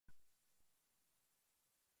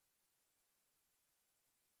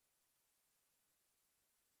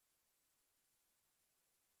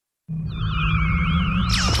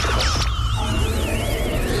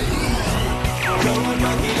Road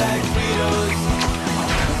monkey like Fritos.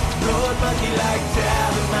 Road monkey like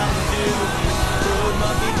Tab and Mountain Dew. Road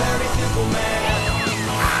monkey, very simple man.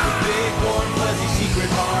 With big, warm, fuzzy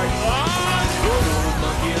secret heart. Road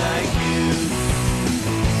monkey like you.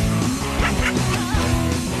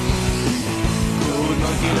 Road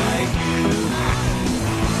monkey like you.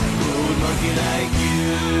 Road monkey like you.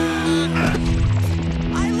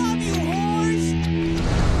 I love you, whores!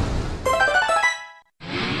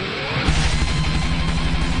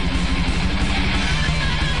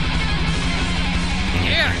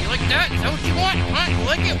 Yeah, you like that? Is that what you want? Huh? You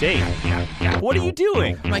like it? Dave, what are you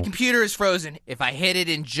doing? My computer is frozen. If I hit it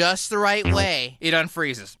in just the right way, it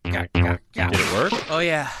unfreezes. Did it work? Oh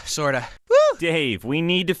yeah, sorta. Woo! Dave, we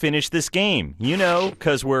need to finish this game. You know,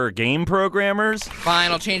 because we're game programmers.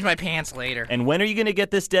 Fine, I'll change my pants later. And when are you going to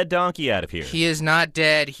get this dead donkey out of here? He is not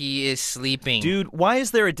dead, he is sleeping. Dude, why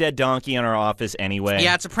is there a dead donkey in our office anyway?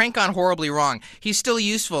 Yeah, it's a prank gone horribly wrong. He's still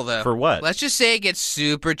useful, though. For what? Let's just say it gets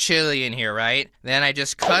super chilly in here, right? Then I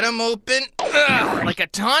just cut him open, like a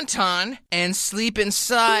tauntaun, and sleep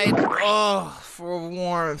inside, for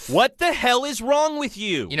warmth. What the hell is wrong with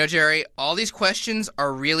you? You know, Jerry, all these questions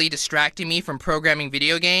are really distracting me from programming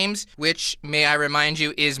video games, which, may I remind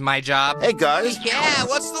you, is my job. Hey, guys. Yeah,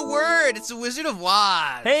 what's the word? It's the Wizard of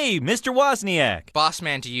Oz. Hey, Mr. Wozniak. Boss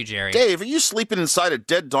man to you, Jerry. Dave, are you sleeping inside a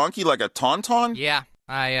dead donkey like a tauntaun? Yeah,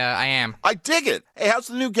 I am. I dig it. Hey, how's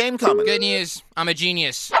the new game coming? Good news. I'm a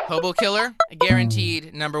genius. Hobo killer,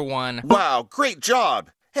 guaranteed #1. Wow, great job.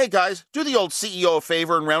 Hey, guys, do the old CEO a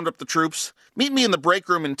favor and round up the troops. Meet me in the break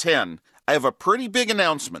room in 10. I have a pretty big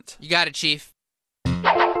announcement. You got it, Chief.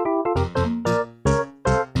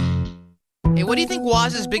 Hey, what do you think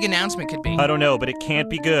Woz's big announcement could be? I don't know, but it can't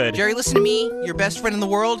be good. Jerry, listen to me. Your best friend in the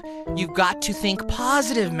world. You've got to think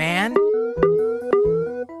positive, man.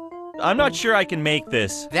 I'm not sure I can make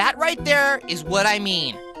this. That right there is what I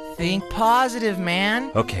mean. Think positive,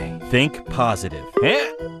 man. Okay, think positive.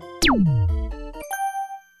 Eh?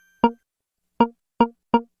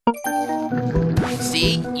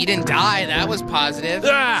 See? You didn't die. That was positive.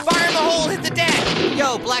 Ah! Fire in the hole, hit the deck.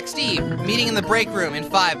 Yo, Black Steve, meeting in the break room in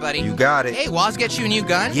 5, buddy. You got it. Hey, Woz get you a new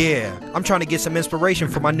gun? Yeah, I'm trying to get some inspiration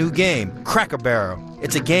for my new game, Cracker Barrel.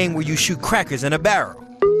 It's a game where you shoot crackers in a barrel.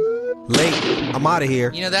 Late. I'm out of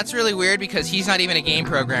here. You know, that's really weird because he's not even a game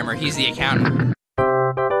programmer. He's the accountant.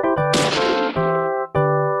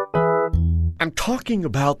 I'm talking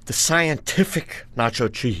about the scientific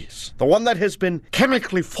nacho cheese. The one that has been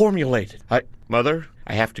chemically formulated. Mother,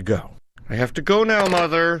 I have to go. I have to go now,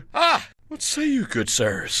 Mother. What say you, good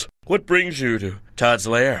sirs? What brings you to Todd's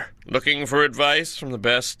lair? Looking for advice from the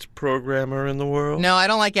best programmer in the world? No, I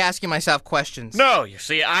don't like asking myself questions. No, you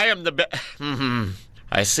see, I am the best.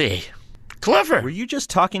 I see. Clever. Were you just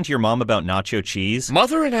talking to your mom about nacho cheese?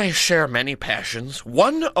 Mother and I share many passions,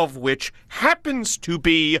 one of which happens to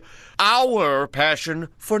be our passion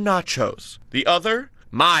for nachos. The other,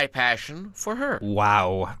 my passion for her.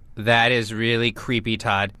 Wow. That is really creepy,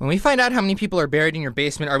 Todd. When we find out how many people are buried in your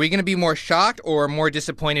basement, are we going to be more shocked or more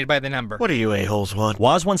disappointed by the number? What do you a-holes want?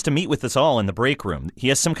 Woz wants to meet with us all in the break room. He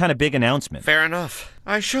has some kind of big announcement. Fair enough.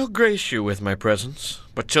 I shall grace you with my presence.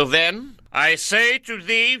 But till then, I say to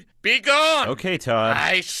thee, be gone! Okay, Todd.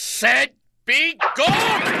 I said, be gone!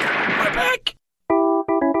 My back!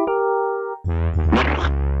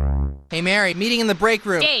 Hey, Mary, meeting in the break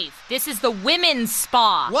room. Dave, this is the women's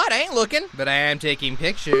spa. What? I ain't looking, but I am taking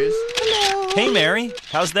pictures. Hello. Hey, Mary.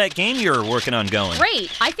 How's that game you're working on going?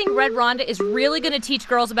 Great. I think Red Rhonda is really going to teach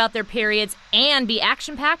girls about their periods and be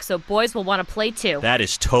action-packed so boys will want to play too. That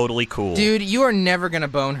is totally cool. Dude, you are never going to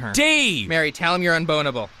bone her. Dave! Mary, tell him you're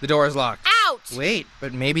unbonable. The door is locked. Out! Wait,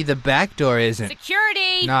 but maybe the back door isn't.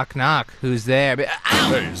 Security! Knock, knock. Who's there? Ow!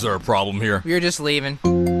 Hey, is there a problem here? We were just leaving.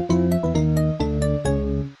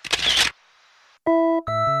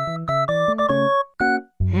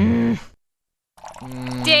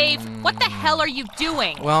 Dave, what the hell are you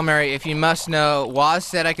doing? Well, Mary, if you must know, Woz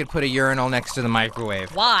said I could put a urinal next to the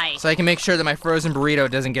microwave. Why? So I can make sure that my frozen burrito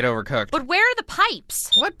doesn't get overcooked. But where are the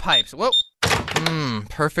pipes? What pipes? Whoa.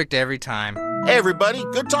 Perfect every time. Hey, everybody.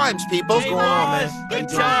 Good times, people. What's going on, man? Good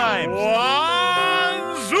times.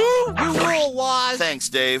 You rule, Woz! Thanks,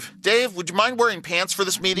 Dave. Dave, would you mind wearing pants for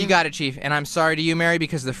this meeting? You got it, Chief. And I'm sorry to you, Mary,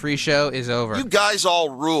 because the free show is over. You guys all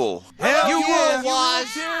rule. Hell you yeah, rule,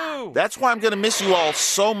 Woz! That's why I'm going to miss you all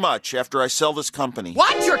so much after I sell this company.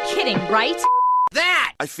 What? You're kidding, right?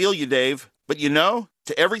 That! I feel you, Dave. But you know,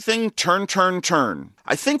 to everything, turn, turn, turn.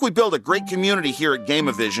 I think we build a great community here at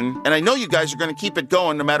Gameavision, and I know you guys are going to keep it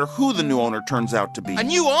going no matter who the new owner turns out to be. A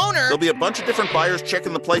new owner? There'll be a bunch of different buyers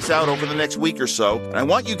checking the place out over the next week or so, and I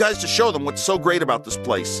want you guys to show them what's so great about this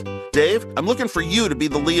place. Dave, I'm looking for you to be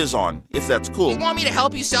the liaison, if that's cool. You want me to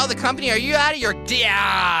help you sell the company? Are you out of your...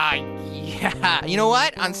 Yeah. You know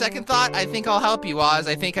what? On second thought, I think I'll help you, Oz.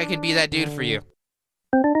 I think I could be that dude for you.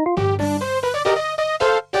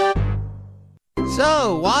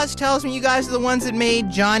 So, Woz tells me you guys are the ones that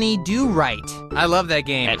made Johnny Do Right. I love that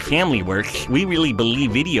game. At FamilyWorks, we really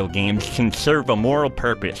believe video games can serve a moral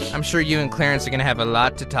purpose. I'm sure you and Clarence are gonna have a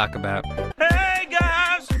lot to talk about. Hey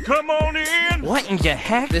guys, come on in! What in the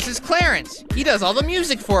heck? This is Clarence. He does all the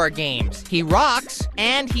music for our games. He rocks,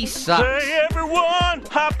 and he sucks. Hey everyone,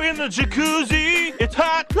 hop in the jacuzzi. It's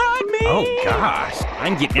hot like me. Oh gosh,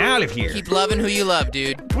 I'm getting out of here. Keep loving who you love,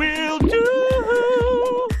 dude. Will do.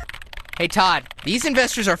 Hey, Todd, these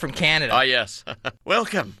investors are from Canada. Ah, yes.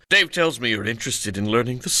 Welcome. Dave tells me you're interested in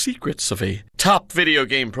learning the secrets of a top video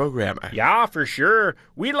game programmer. Yeah, for sure.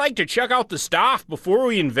 We'd like to check out the staff before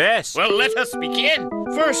we invest. Well, let us begin.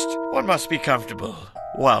 First, one must be comfortable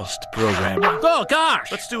whilst programming. Oh,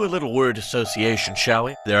 gosh. Let's do a little word association, shall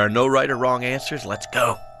we? There are no right or wrong answers. Let's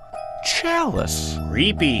go. Chalice.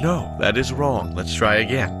 Creepy. No, that is wrong. Let's try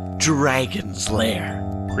again. Dragon's Lair.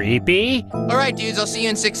 Creepy? All right, dudes, I'll see you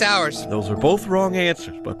in 6 hours. Those are both wrong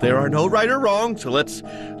answers, but there are no right or wrong, so let's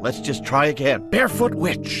just try again. Barefoot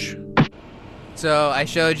Witch. So, I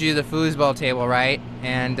showed you the foosball table, right?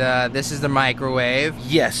 And this is the microwave.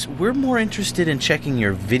 Yes, we're more interested in checking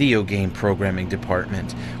your video game programming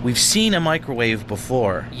department. We've seen a microwave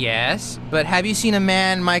before. Yes, but have you seen a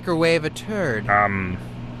man microwave a turd? No.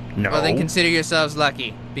 Well, then consider yourselves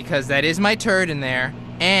lucky, because that is my turd in there,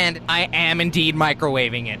 and I am indeed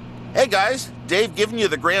microwaving it. Hey guys, Dave giving you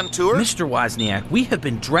the grand tour? Mr. Wozniak, we have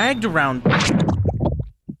been dragged around...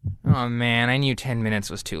 Oh man, I knew 10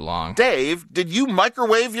 minutes was too long. Dave, did you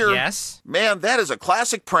microwave your... Yes? Man, that is a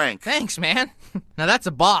classic prank. Thanks, man. Now that's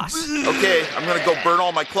a boss. Okay, I'm gonna go burn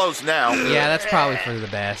all my clothes now. Yeah, that's probably for the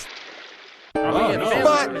best. Oh, no.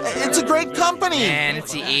 But it's a great company. Man,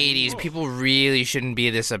 it's the 80s. People really shouldn't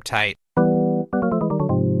be this uptight.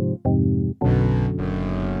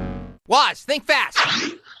 Woz, think fast.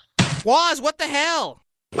 Woz, what the hell?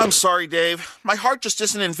 I'm sorry, Dave. My heart just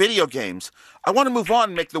isn't in video games. I want to move on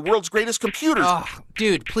and make the world's greatest computers. Oh,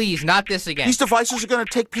 dude, please, not this again. These devices are going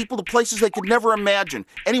to take people to places they could never imagine.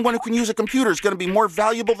 Anyone who can use a computer is going to be more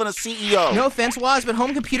valuable than a CEO. No offense, Woz, but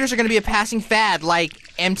home computers are going to be a passing fad, like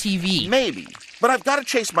MTV. Maybe. But I've got to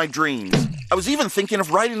chase my dreams. I was even thinking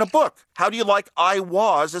of writing a book. How do you like I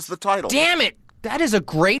Was as the title? Damn it! That is a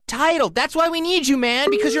great title. That's why we need you, man,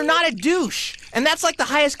 because you're not a douche. And that's like the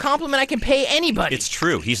highest compliment I can pay anybody. It's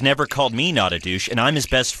true. He's never called me not a douche, and I'm his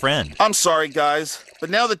best friend. I'm sorry, guys. But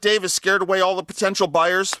now that Dave has scared away all the potential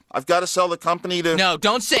buyers, I've got to sell the company to... No,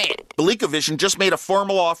 don't say it. BeleakoVision just made a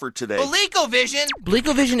formal offer today. BeleakoVision?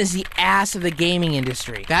 BeleakoVision is the ass of the gaming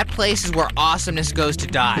industry. That place is where awesomeness goes to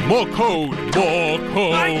die. More code. More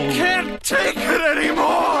code. I can't take it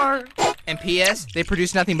anymore! And P.S., they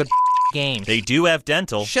produce nothing but games. They do have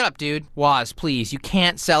dental. Shut up, dude. Woz, please. You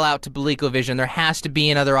can't sell out to BeleakoVision. There has to be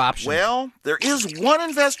another option. Well, there is one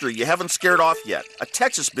investor you haven't scared off yet. A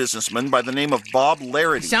Texas businessman by the name of Bob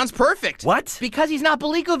Larity. Sounds perfect. What? Because he's not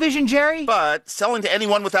BeleakoVision, Jerry. But selling to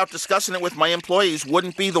anyone without discussing it with my employees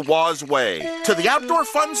wouldn't be the Woz way. To the outdoor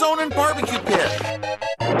fun zone and barbecue pit.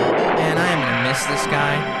 Man, I am gonna miss this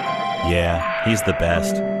guy. Yeah, he's the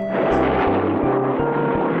best.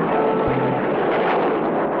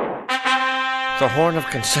 The horn of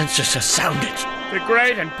consensus has sounded. The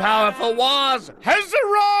great and powerful Woz has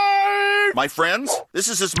arrived! My friends, this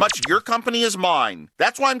is as much your company as mine.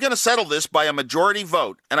 That's why I'm going to settle this by a majority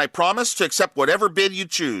vote, and I promise to accept whatever bid you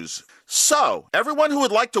choose. So, everyone who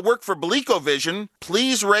would like to work for BeleakoVision,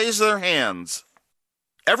 please raise their hands.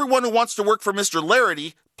 Everyone who wants to work for Mr.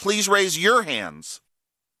 Larity, please raise your hands.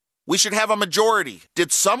 We should have a majority.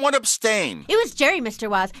 Did someone abstain? It was Jerry, Mr.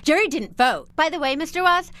 Woz. Jerry didn't vote. By the way, Mr.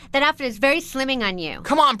 Woz, that outfit is very slimming on you.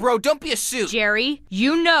 Come on, bro, don't be a suit. Jerry,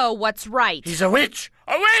 you know what's right. He's a witch!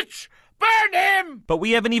 A witch! Burn him! But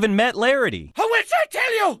we haven't even met Larity. A witch, I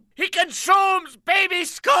tell you! He consumes baby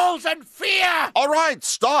skulls and fear! All right,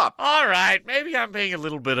 stop. All right, maybe I'm being a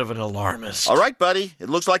little bit of an alarmist. All right, buddy, it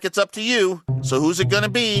looks like it's up to you. So who's it going to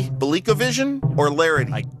be? BeleakoVision or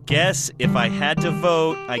Larity? I guess if I had to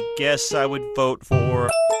vote, I guess I would vote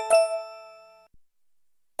for...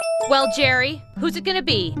 Well, Jerry, who's it gonna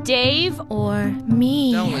be? Dave or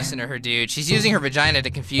me? Don't listen to her, dude. She's using her vagina to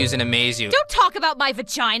confuse and amaze you. Don't talk about my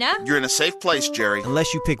vagina. You're in a safe place, Jerry.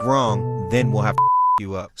 Unless you pick wrong, then we'll have to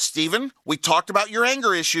you up. Steven, we talked about your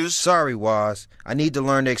anger issues. Sorry, Waz. I need to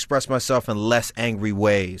learn to express myself in less angry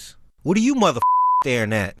ways. What are you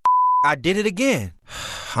staring at? I did it again.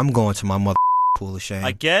 I'm going to my pool of shame.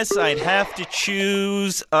 I guess I'd have to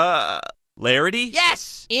choose, Larity?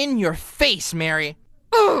 Yes! In your face, Mary.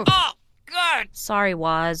 Oh, God! Sorry,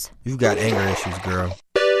 Waz. You got anger issues, girl.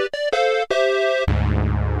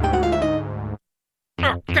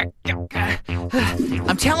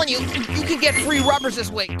 I'm telling you, you can get free rubbers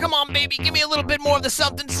this way. Come on, baby, give me a little bit more of the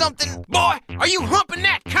something. Boy, are you humping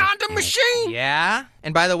that condom machine? Yeah?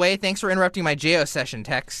 And by the way, thanks for interrupting my JO session,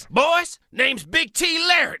 Tex. Boys, name's Big T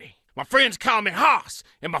Larity. My friends call me Hoss,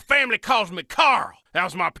 and my family calls me Carl. That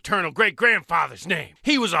was my paternal great-grandfather's name.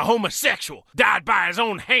 He was a homosexual, died by his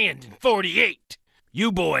own hand in 48.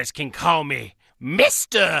 You boys can call me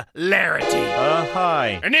Mr. Larity.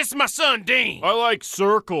 Hi. And this is my son, Dean. I like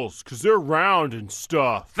circles, 'cause they're round and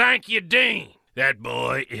stuff. Thank you, Dean. That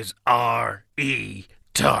boy is R.E.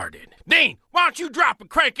 Tarded. Dean, why don't you drop and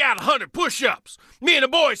crank out 100 push-ups? Me and the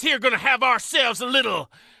boys here gonna have ourselves a little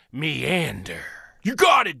meander. You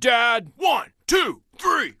got it, Dad. 1, 2,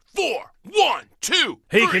 3, 4. 1, 2,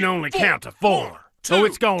 3, He can only count to 4, so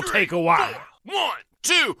it's gonna take a while. 1,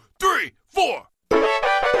 2, 3, 4.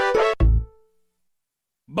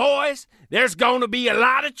 Boys, there's gonna be a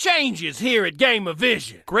lot of changes here at Game of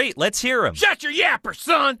Vision. Great, let's hear him. Shut your yapper,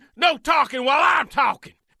 son! No talking while I'm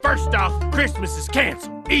talking! First off, Christmas is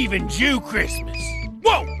canceled. Even Jew Christmas.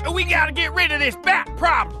 Whoa! We gotta get rid of this bat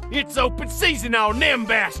problem. It's open season on them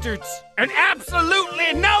bastards. And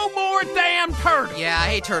absolutely no more damn turtles. Yeah, I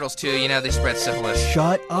hate turtles too. You know, they spread syphilis.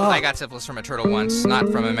 Shut up. I got syphilis from a turtle once, not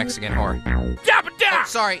from a Mexican whore. Drop it down! Oh,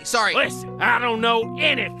 sorry. Listen, I don't know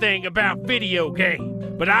anything about video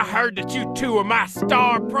games, but I heard that you two are my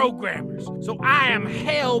star programmers, so I am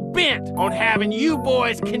hell-bent on having you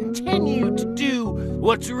boys continue to do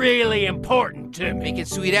what's really important to me. Making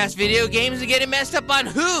sweet-ass video games and getting messed up on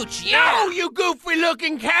hooch, yeah! No, you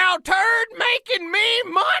goofy-looking cow turd, making me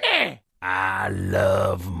money! I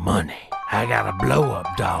love money. I got a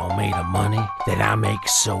blow-up doll made of money that I make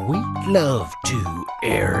sweet love to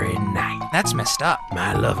every night. That's messed up.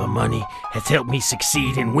 My love of money has helped me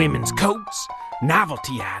succeed in women's coats,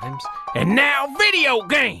 novelty items, and now video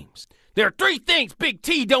games. There are 3 things Big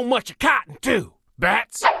T don't much cotton to.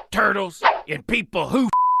 Bats, turtles, and people who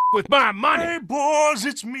with my money. Hey, boys,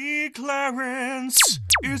 it's me, Clarence.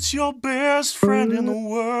 It's your best friend in the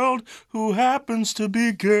world who happens to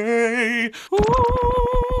be gay. Ooh.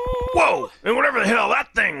 Whoa, and whatever the hell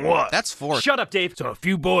that thing was. That's 4. Shut up, Dave. So if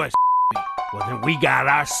you boys well, then we got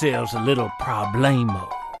ourselves a little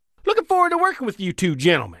problemo. Looking forward to working with you two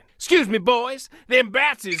gentlemen. Excuse me, boys. Them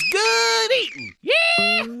bats is good eating.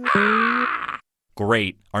 Yeah!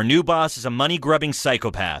 Great. Our new boss is a money-grubbing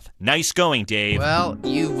psychopath. Nice going, Dave. Well,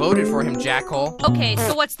 you voted for him, jackhole. Okay,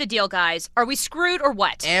 so what's the deal, guys? Are we screwed or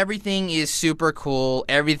what? Everything is super cool.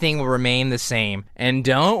 Everything will remain the same. And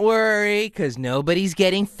don't worry, because nobody's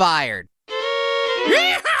getting fired.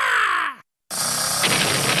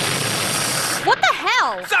 What the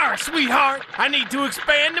hell? Sorry, sweetheart. I need to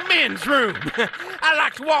expand the men's room. I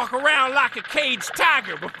like to walk around like a caged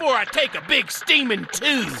tiger before I take a big steaming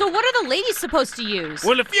tube. So what are the ladies supposed to use?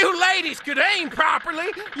 Well, if you ladies could aim properly,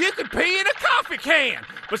 you could pee in a coffee can.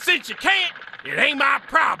 But since you can't, it ain't my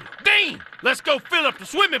problem. Dean, let's go fill up the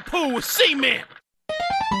swimming pool with cement.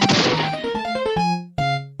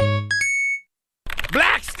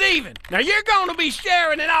 Black Steven, now you're gonna be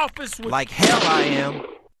sharing an office with... Like hell I am.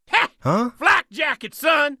 Ha! Huh? Flak jacket,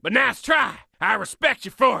 son, but nice try. I respect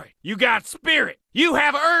you for it. You got spirit. You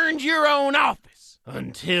have earned your own office.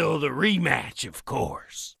 Until the rematch, of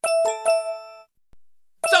course.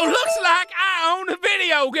 So looks like I own a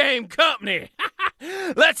video game company.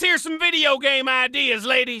 Let's hear some video game ideas,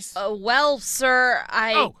 ladies. Well, sir,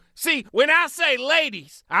 Oh, see, when I say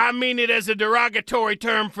ladies, I mean it as a derogatory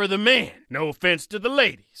term for the men. No offense to the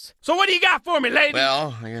ladies. So what do you got for me, ladies?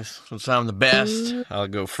 Well, I guess since I'm the best, I'll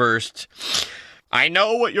go first. I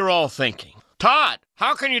know what you're all thinking. Todd,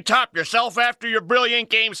 how can you top yourself after your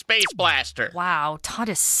brilliant game Space Blaster? Wow, Todd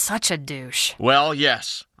is such a douche. Well,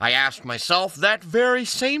 yes. I asked myself that very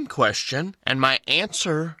same question, and my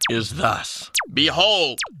answer is thus.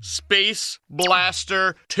 Behold, Space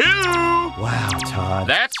Blaster 2! Wow, Todd.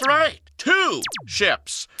 That's right. 2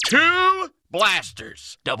 ships. 2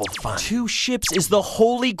 blasters. Double fun. 2 ships is the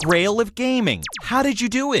holy grail of gaming. How did you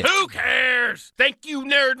do it? Who cares? Thank you,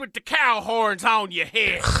 nerd with the cow horns on your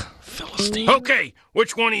head. Philistine. Okay,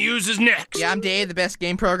 which one of you is next? Yeah, I'm Dave, the best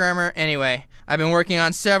game programmer. Anyway, I've been working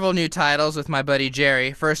on several new titles with my buddy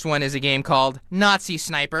Jerry. First one is a game called Nazi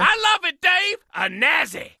Sniper. I love it, Dave! A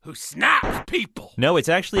Nazi who snipes people. No, it's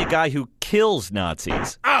actually a guy who kills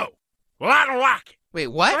Nazis. Oh, well, I don't like it. Wait,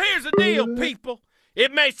 what? Well, here's the deal, people.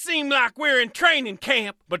 It may seem like we're in training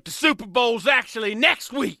camp, but the Super Bowl's actually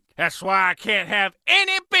next week. That's why I can't have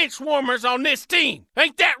any bench warmers on this team.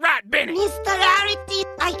 Ain't that right, Benny? Mr. Rarity,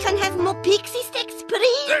 I can have more pixie sticks,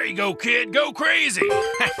 please. There you go, kid. Go crazy.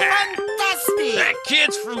 Fantastic. That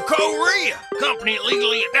kid's from Korea. Company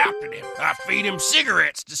illegally adopted him. I feed him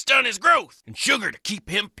cigarettes to stun his growth and sugar to keep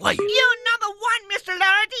him playing. You're number one, Mr.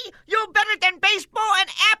 Larity. You're better than baseball and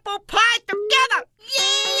apple pie together.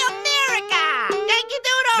 Yay, America! Thank you,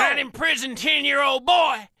 Doodle. That imprisoned 10-year-old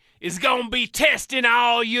boy is gonna be testing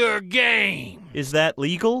all your game. Is that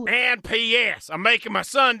legal? And P.S. I'm making my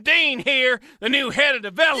son Dean here the new head of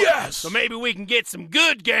development. Yes! So maybe we can get some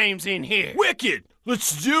good games in here. Wicked!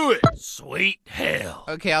 Let's do it! Sweet hell.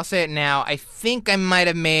 Okay, I'll say it now. I think I might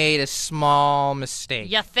have made a small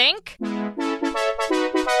mistake. You think?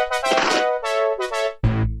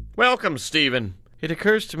 Welcome, Stephen. It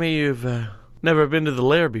occurs to me you've never been to the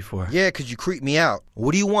lair before. Yeah, 'cause you creep me out.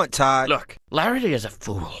 What do you want, Todd? Look, Larity is a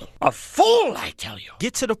fool. A fool, I tell you.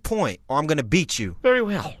 Get to the point, or I'm gonna beat you. Very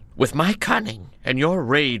well. With my cunning and your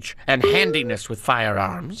rage and handiness with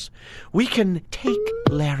firearms, we can take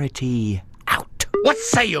Larity out. What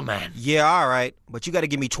say you, man? Yeah, all right, but you gotta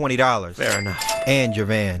give me $20. Fair enough. And your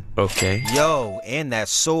van. Okay. Yo, and that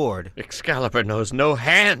sword. Excalibur knows no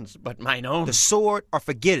hands but mine own. The sword, or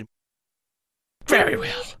forget it. Very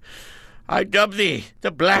well. I dub thee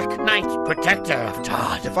the Black Knight Protector of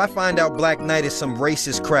Todd. If I find out Black Knight is some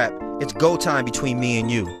racist crap, it's go time between me and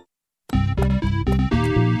you.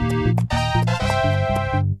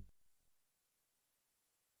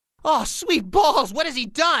 Oh, sweet balls, what has he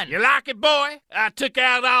done? You like it, boy? I took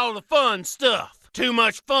out all the fun stuff. Too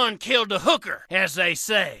much fun killed the hooker, as they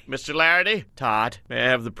say. Mr. Larity, Todd, may I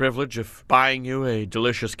have the privilege of buying you a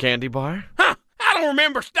delicious candy bar? Huh? I don't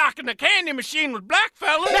remember stocking the candy machine with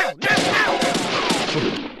blackfellas. No.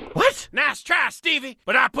 What? Nice try, Stevie,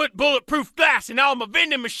 but I put bulletproof glass in all my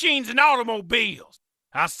vending machines and automobiles.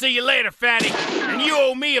 I'll see you later, fatty, and you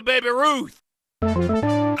owe me a baby Ruth.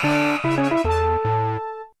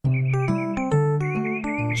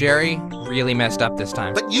 Jerry really messed up this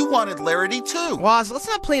time. But you wanted Larity too. Woz, let's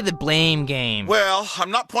not play the blame game. Well, I'm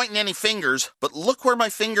not pointing any fingers, but look where my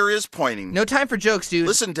finger is pointing. No time for jokes, dude.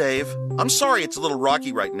 Listen, Dave, I'm sorry it's a little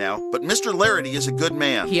rocky right now, but Mr. Larity is a good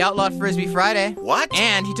man. He outlawed Frisbee Friday. What?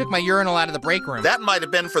 And he took my urinal out of the break room. That might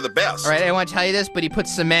have been for the best. All right, I don't want to tell you this, but he put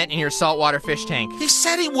cement in your saltwater fish tank. He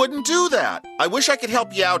said he wouldn't do that. I wish I could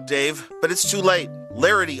help you out, Dave, but it's too late.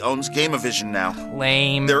 Larity owns Gameavision now.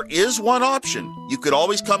 Lame. There is one option. You could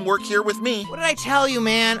always come work here with me. What did I tell you,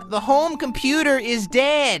 man? The home computer is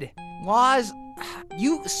dead. Woz,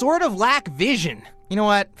 you sort of lack vision. You know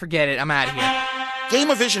what? Forget it. I'm out of here.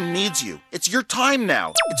 Gameavision needs you. It's your time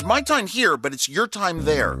now. It's my time here, but it's your time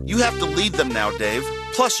there. You have to lead them now, Dave.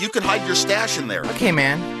 Plus, you can hide your stash in there. Okay,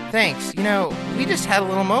 man. Thanks. You know, we just had a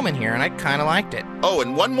little moment here, and I kind of liked it. Oh,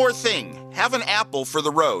 and one more thing. Have an apple for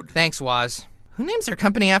the road. Thanks, Woz. Who names their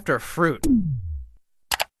company after a fruit?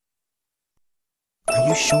 Are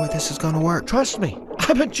you sure this is gonna work? Trust me,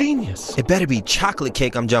 I'm a genius. It better be chocolate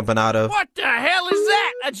cake I'm jumping out of. What the hell is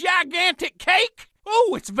that? A gigantic cake?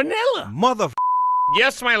 Oh, it's vanilla. Mother.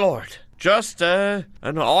 Yes, my lord. Just an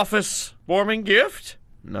office warming gift.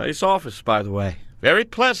 Nice office, by the way. Very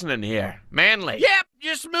pleasant in here. Manly. Yep,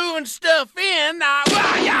 just moving stuff in.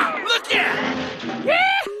 Look here. Yeah.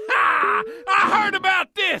 I heard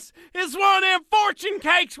about this. It's one of them fortune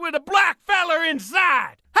cakes with a black feller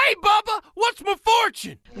inside. Hey, Bubba, what's my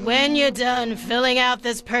fortune? When you're done filling out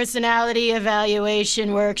this personality evaluation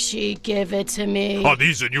worksheet, give it to me. Are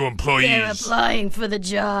these the new employees? They're applying for the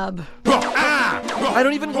job. I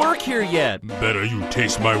don't even work here yet. Better you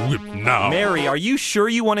taste my whip now. Mary, are you sure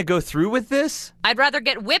you want to go through with this? I'd rather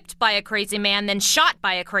get whipped by a crazy man than shot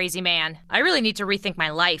by a crazy man. I really need to rethink my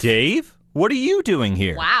life. Dave, what are you doing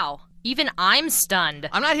here? Wow. Even I'm stunned.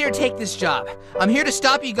 I'm not here to take this job. I'm here to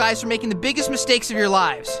stop you guys from making the biggest mistakes of your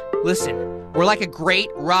lives. Listen, we're like a great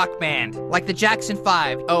rock band, like the Jackson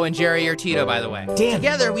 5. Oh, and Jerry Ortito, by the way. Damn.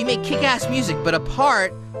 Together, we make kick-ass music, but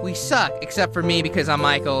apart, we suck, except for me because I'm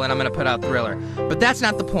Michael and I'm gonna put out Thriller. But that's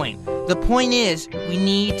not the point. The The point is, we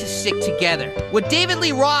need to stick together. Would David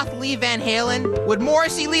Lee Roth leave Van Halen? Would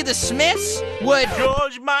Morrissey leave the Smiths? Would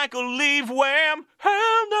George Michael leave Wham?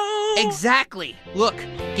 Hell no! Exactly. Look,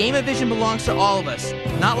 Game-O-Vision belongs to all of us.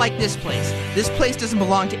 Not like this place. This place doesn't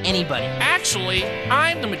belong to anybody. Actually,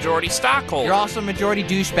 I'm the majority stockholder. You're also a majority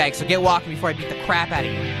douchebag, so get walking before I beat the crap out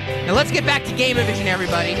of you. Now let's get back to Game-O-Vision,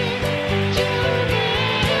 everybody.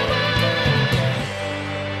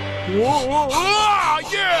 Whoa,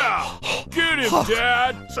 yeah! Get him,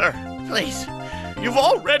 Dad! Sir, please. You've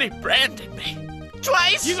already branded me.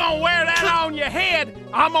 Twice! You gonna wear that on your head?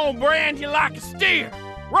 I'm gonna brand you like a steer.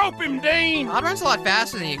 Rope him, Dean! Todd runs a lot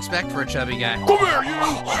faster than you expect for a chubby guy. Come here, you!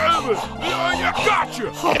 I gotcha!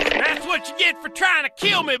 That's what you get for trying to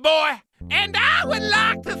kill me, boy! And I would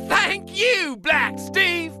like to thank you, Black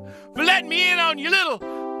Steve, for letting me in on your little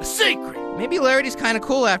secret. Maybe Larry's kind of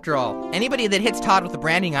cool after all. Anybody that hits Todd with a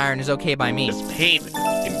branding iron is okay by me. This pain,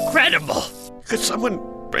 incredible. Could someone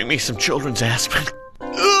bring me some children's aspirin?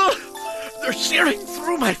 Ugh, they're searing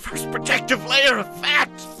through my first protective layer of fat.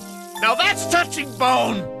 Now that's touching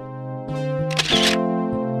bone.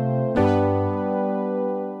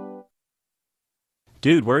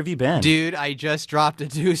 Dude, where have you been? Dude, I just dropped a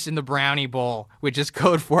deuce in the brownie bowl, which is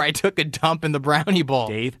code for I took a dump in the brownie bowl.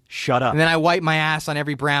 Dave, shut up. And then I wiped my ass on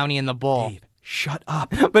every brownie in the bowl. Dave, shut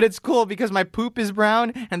up. But it's cool because my poop is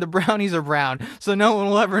brown and the brownies are brown, so no one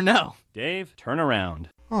will ever know. Dave, turn around.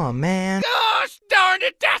 Oh, man. Gosh darn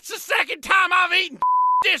it, that's the second time I've eaten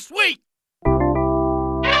this week.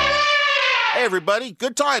 Hey, everybody.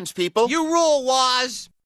 Good times, people. You rule, Waz.